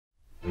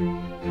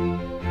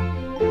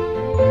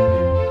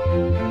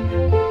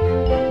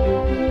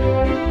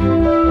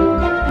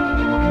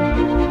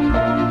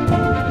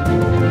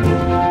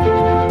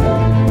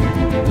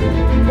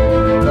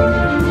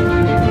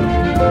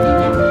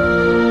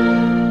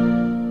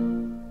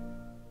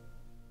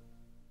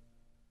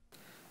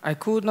I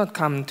could not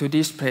come to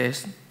this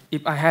place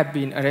if I had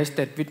been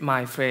arrested with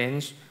my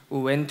friends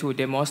who went to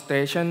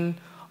demonstration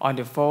on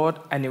the 4th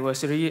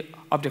anniversary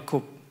of the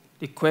coup,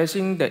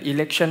 requesting the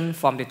election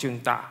from the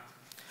junta.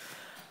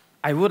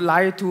 I would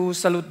like to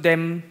salute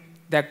them,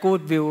 their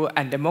goodwill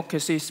and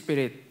democracy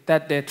spirit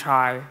that they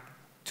try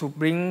to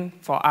bring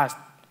for us,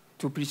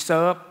 to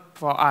preserve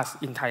for us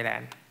in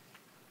Thailand.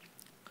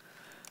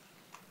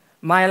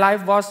 My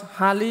life was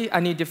hardly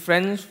any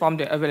different from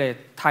the average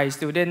Thai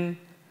student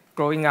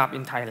growing up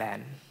in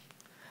Thailand.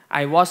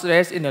 I was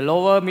raised in a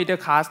lower middle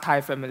class Thai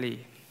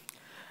family.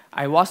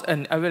 I was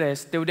an average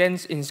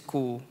student in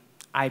school.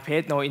 I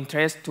paid no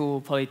interest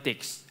to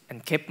politics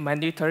and kept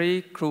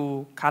mandatory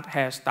crew cut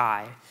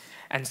hairstyle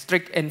and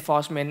strict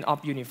enforcement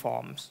of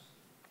uniforms.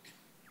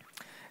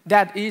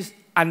 That is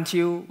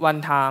until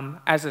one time,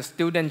 as a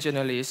student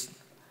journalist,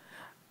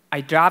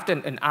 I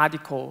drafted an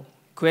article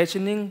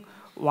questioning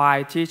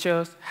why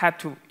teachers had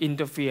to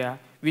interfere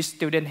with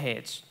student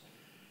hate.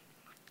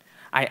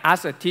 I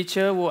asked a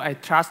teacher who I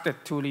trusted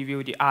to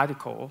review the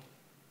article.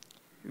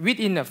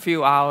 Within a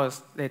few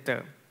hours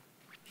later,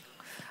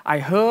 I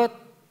heard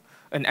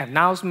an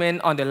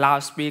announcement on the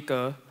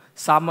loudspeaker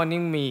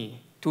summoning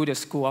me to the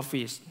school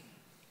office.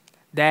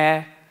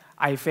 There,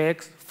 I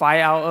faced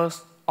 5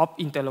 hours of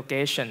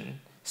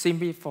interrogation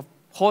simply for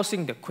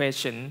posing the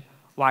question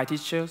why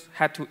teachers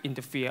had to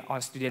interfere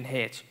on student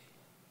hate.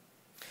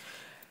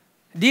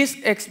 This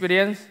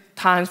experience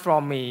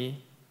transformed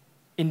me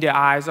in the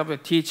eyes of the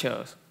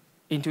teachers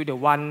into the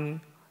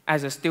one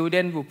as a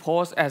student who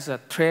posed as a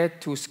threat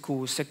to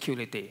school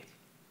security,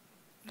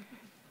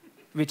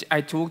 which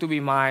I took to be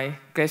my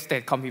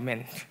greatest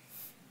compliment.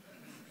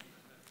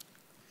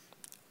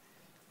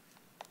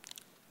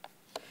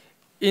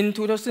 In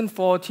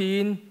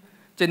 2014,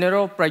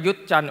 General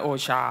Prayut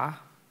Chan-o-cha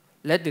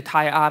led the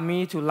Thai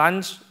army to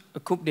launch a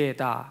coup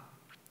d'etat.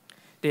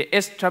 They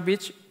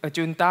established a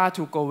junta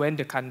to govern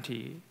the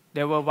country.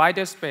 There were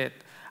widespread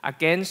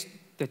against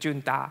the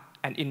junta,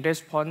 and in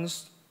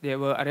response, they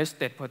were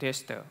arrested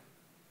protesters.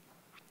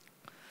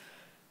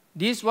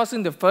 This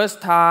wasn't the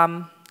first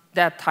time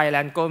that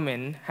Thailand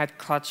government had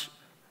crushed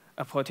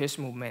a protest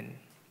movement.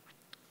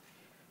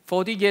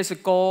 40 years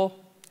ago,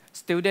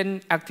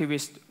 student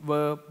activists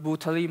were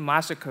brutally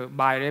massacred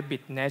by rabid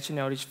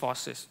nationalist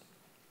forces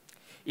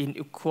in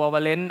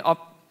equivalent of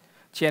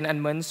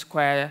Tiananmen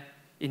Square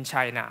in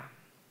China.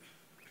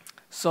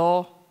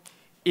 So,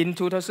 in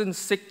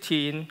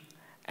 2016,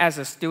 as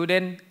a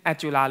student at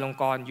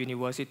Chulalongkorn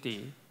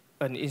University,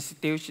 an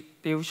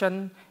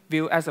institution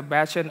viewed as a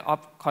bastion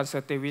of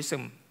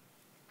conservatism,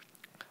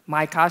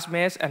 my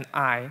classmates and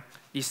I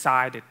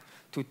decided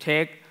to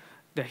take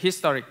the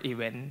historic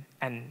event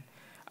and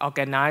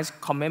organize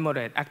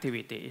commemorative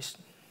activities.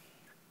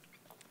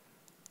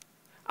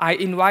 I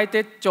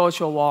invited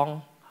Joshua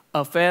Wong,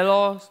 a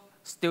fellow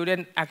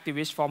student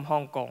activist from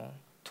Hong Kong,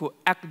 to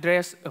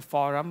address a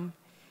forum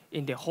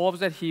in the hopes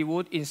that he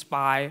would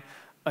inspire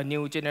a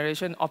new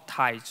generation of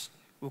Thais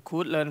who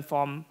could learn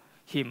from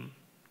him.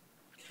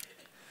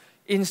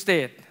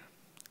 Instead,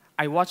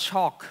 I was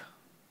shocked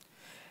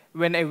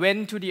when I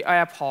went to the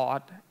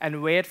airport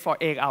and waited for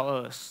 8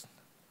 hours,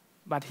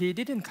 but he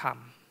didn't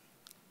come.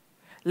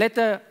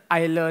 Later,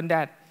 I learned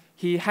that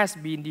he has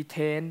been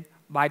detained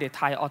by the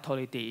Thai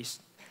authorities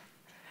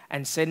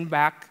and sent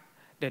back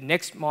the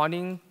next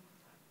morning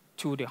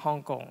to the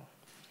Hong Kong.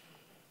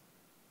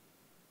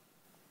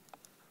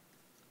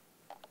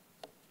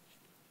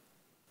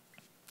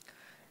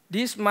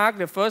 This marked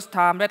the first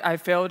time that I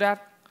felt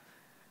that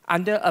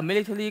under a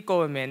military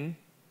government,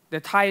 the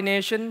Thai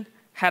nation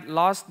had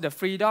lost the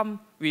freedom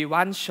we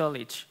once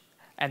cherished,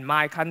 and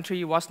my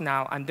country was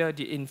now under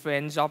the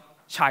influence of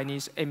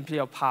Chinese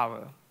imperial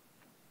power.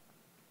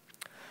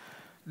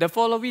 The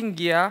following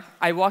year,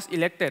 I was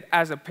elected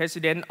as a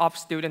president of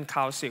Student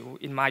Council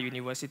in my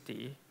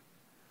university.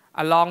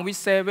 Along with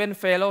 7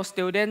 fellow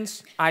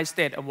students, I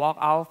stayed a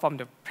walkout from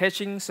the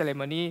pledging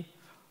ceremony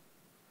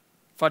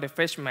for the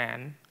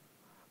freshmen,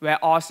 where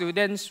all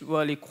students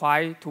were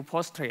required to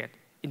prostrate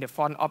in the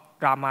front of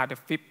Rama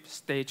V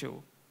statue.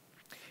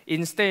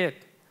 Instead,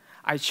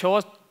 I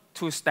chose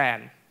to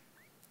stand,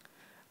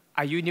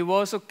 a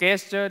universal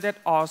gesture that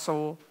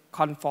also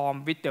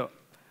conformed with the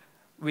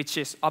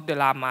wishes of the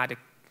Rama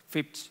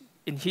V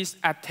in his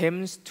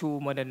attempts to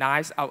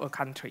modernize our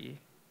country.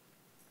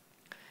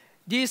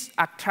 This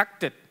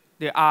attracted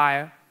the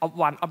eye of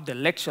one of the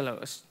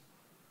lecturers,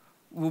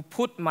 who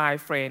put my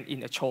friend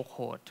in a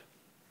chokehold.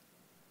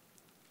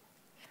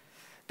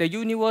 The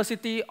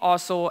university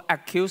also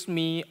accused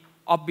me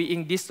of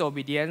being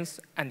disobedient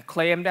and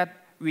claimed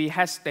that we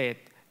had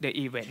staged the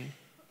event.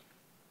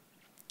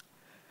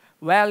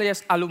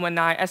 Various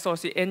alumni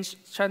associations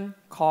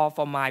called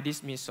for my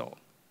dismissal.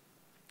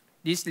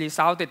 This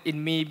resulted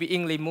in me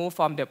being removed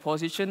from the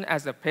position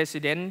as the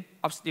president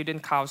of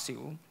Student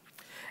Council,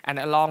 and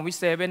along with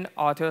 7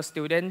 other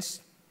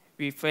students,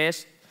 we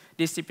faced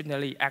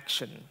disciplinary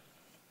action.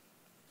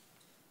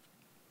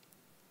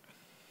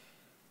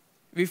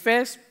 We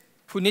faced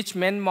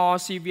punishment more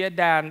severe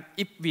than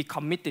if we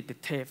committed the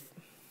theft.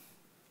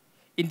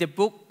 In the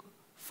book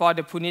for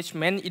the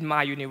punishment in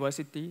my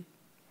university,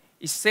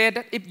 it said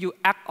that if you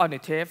act on a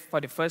tape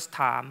for the first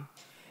time,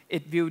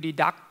 it will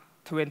deduct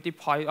 20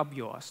 points of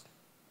yours.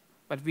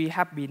 But we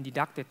have been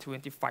deducted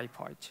 25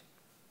 points.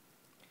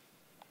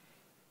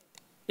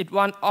 It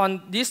was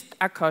on this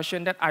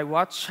occasion that I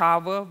was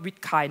showered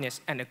with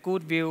kindness and a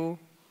goodwill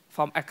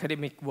from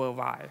academics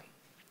worldwide.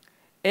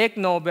 8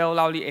 Nobel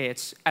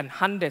laureates and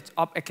hundreds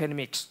of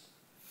academics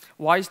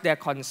voiced their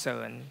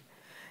concern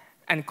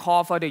and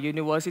called for the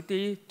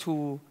university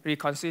to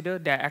reconsider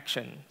their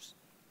actions,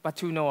 but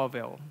to no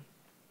avail.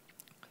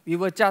 We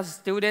were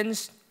just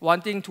students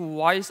wanting to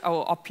voice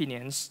our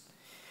opinions.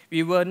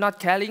 We were not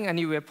carrying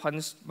any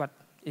weapons, but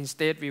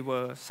instead we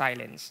were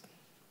silenced.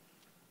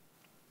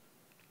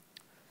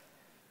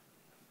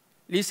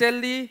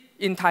 Recently,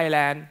 in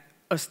Thailand,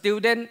 a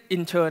student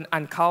intern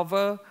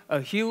uncovered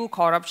a huge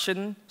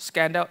corruption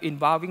scandal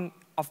involving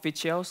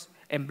officials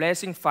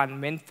embracing funds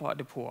meant for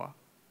the poor.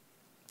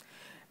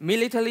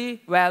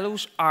 Military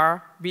values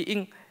are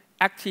being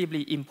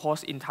actively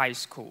imposed in Thai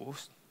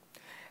schools.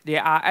 They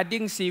are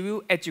adding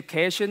civil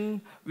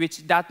education,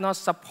 which does not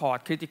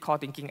support critical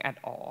thinking at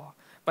all,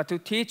 but to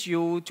teach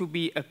you to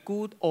be a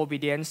good,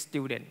 obedient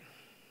student.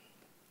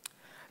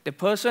 The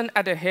person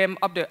at the helm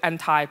of the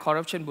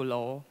Anti-Corruption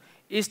Bureau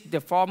is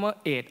the former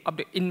aide of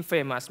the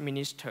infamous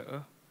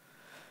minister,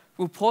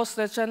 who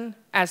possession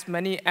as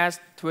many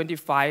as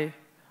 25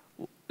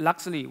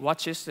 luxury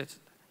watches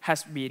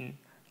has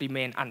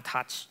remained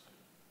untouched.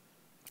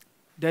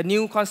 The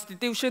new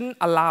constitution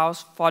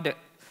allows for the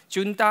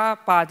junta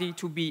party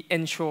to be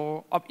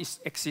ensured of its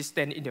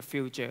existence in the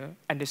future,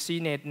 and the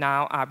Senate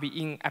now are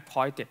being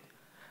appointed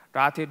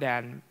rather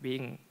than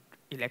being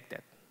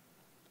elected.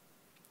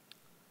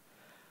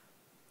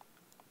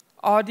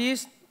 All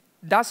this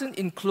doesn't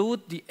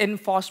include the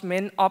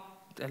enforcement of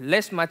the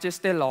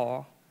lèse-majesté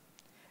law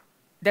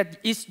that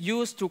is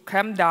used to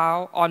clamp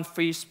down on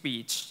free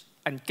speech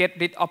and get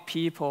rid of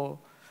people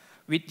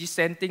with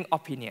dissenting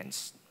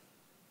opinions.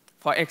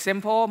 For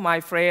example,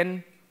 my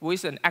friend, who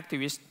is an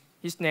activist,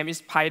 his name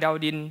is Pai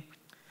Dowdin,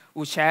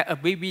 who shared a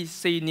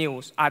BBC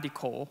News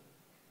article,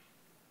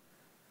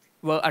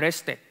 were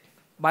arrested.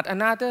 But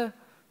another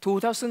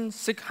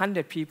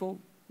 2,600 people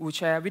who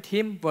shared with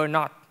him were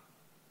not.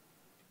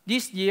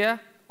 This year,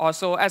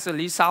 also as a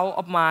result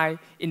of my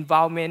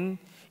involvement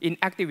in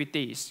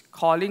activities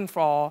calling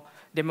for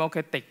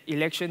democratic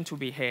election to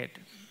be held,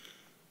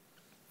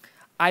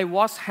 I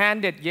was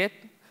handed yet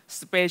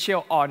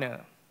special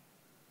honor.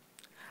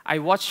 I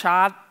was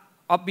charged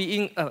of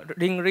being a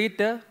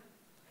ringleader,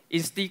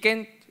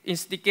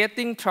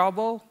 instigating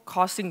trouble,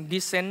 causing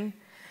dissent,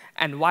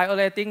 and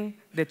violating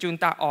the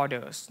junta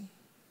orders.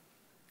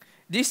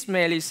 This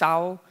may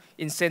result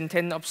in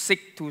sentence of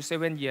 6 to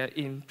 7 years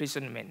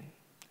imprisonment.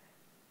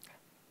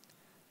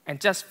 And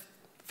just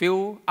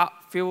few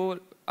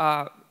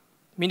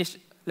minutes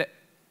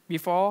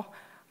before,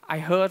 I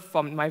heard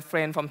from my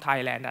friend from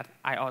Thailand that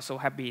I also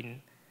have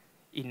been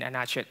in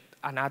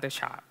another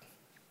charge.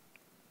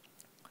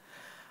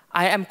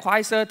 I am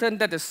quite certain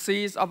that the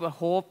seeds of a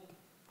hope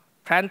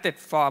planted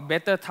for a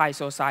better Thai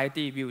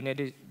society will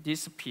never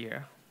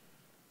disappear.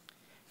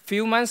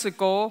 Few months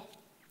ago,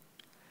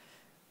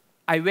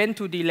 I went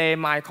to delay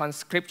my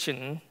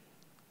conscription.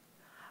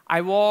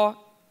 I wore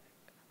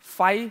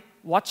 5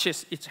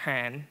 watches each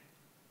hand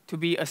to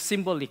be a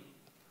symbolic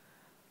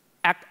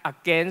act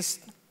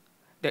against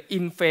the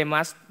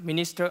infamous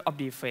Minister of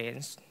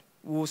Defense,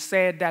 who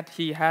said that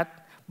he had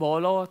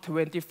borrowed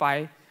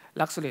 25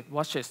 luxury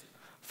watches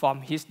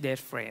from his dead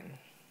friend.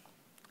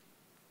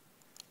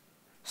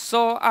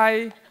 So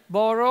I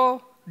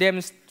borrowed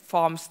them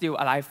from still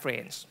alive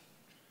friends.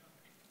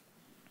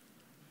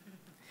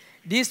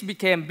 This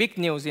became big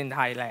news in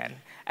Thailand,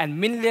 and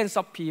millions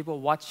of people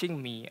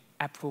watching me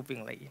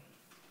approvingly.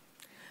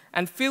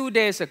 And few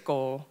days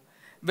ago,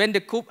 when the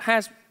coup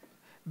has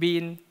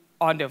been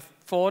on the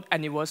 4th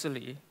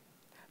anniversary,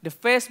 the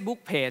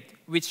Facebook page,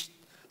 which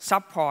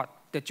support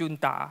the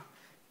junta,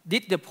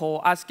 did the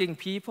poll asking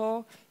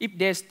people if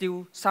they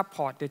still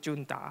support the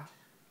junta.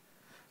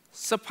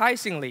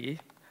 Surprisingly,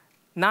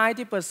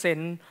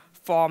 90%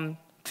 from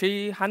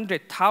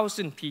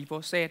 300,000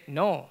 people said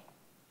no.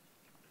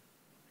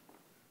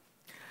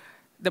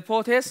 The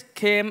protests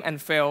came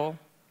and fell,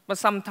 but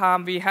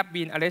sometimes we have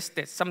been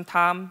arrested.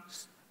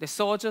 Sometimes the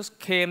soldiers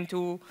came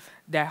to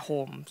their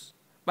homes.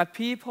 But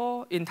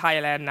people in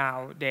Thailand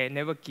now, they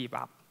never give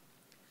up.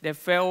 They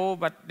fail,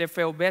 but they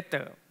fail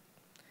better.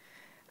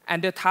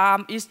 And the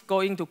time is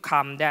going to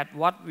come that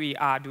what we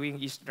are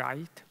doing is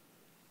right.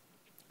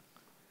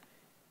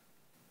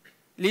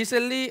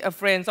 Recently, a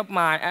friend of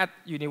mine at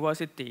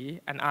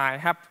university and I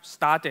have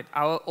started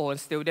our own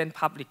student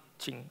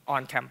publishing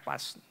on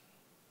campus.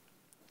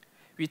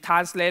 We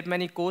translate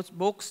many good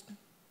books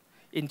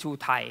into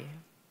Thai.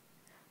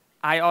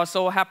 I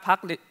also have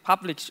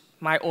published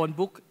my own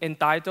book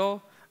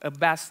entitled A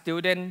Bad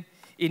Student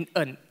in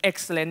an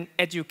Excellent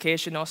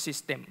Educational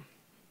System,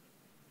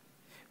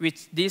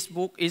 which this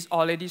book is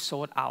already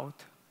sold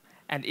out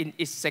and in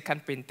its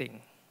second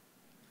printing.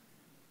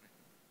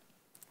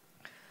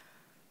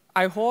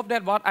 I hope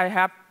that what I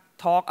have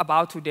talked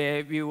about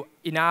today will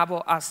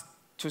enable us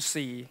to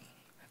see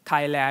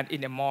Thailand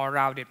in a more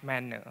rounded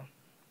manner.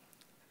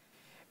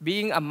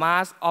 Being a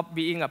mass of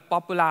being a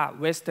popular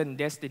Western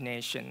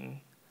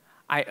destination,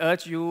 I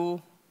urge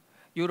you,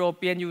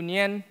 European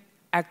Union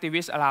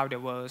activists around the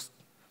world,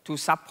 to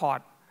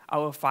support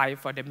our fight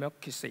for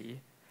democracy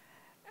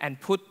and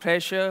put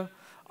pressure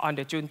on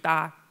the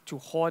junta to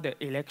hold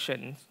the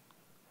elections,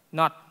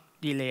 not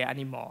delay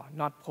anymore,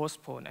 not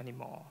postpone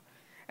anymore.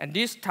 And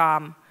this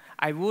time,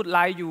 I would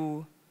like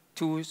you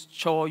to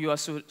show your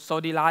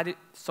solidarity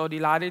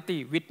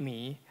with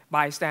me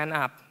by stand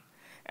up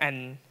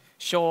and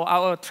show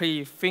our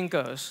 3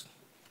 fingers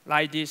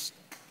like this.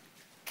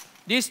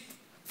 These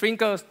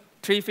fingers,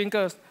 3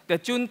 fingers, the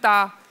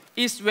junta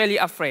is very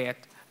afraid,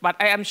 but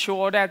I am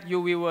sure that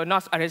you will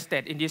not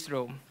arrested in this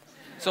room.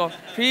 So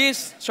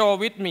please show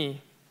with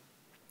me.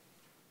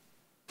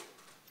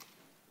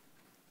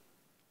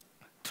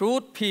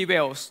 Truth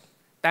prevails.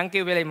 Thank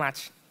you very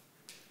much.